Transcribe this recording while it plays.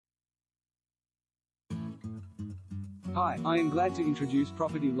Hi, I am glad to introduce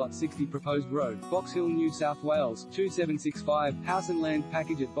property Lot 60 Proposed Road, Box Hill, New South Wales, 2765, House and Land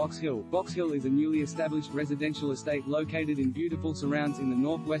Package at Box Hill. Box Hill is a newly established residential estate located in beautiful surrounds in the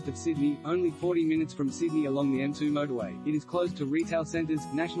northwest of Sydney, only 40 minutes from Sydney along the M2 motorway. It is close to retail centres,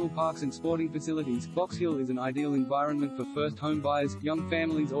 national parks and sporting facilities. Box Hill is an ideal environment for first home buyers, young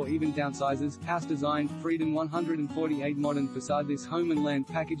families or even downsizers. House design, Freedom 148 modern facade. This home and land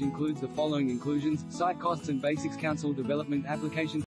package includes the following inclusions: site costs and basics, council development application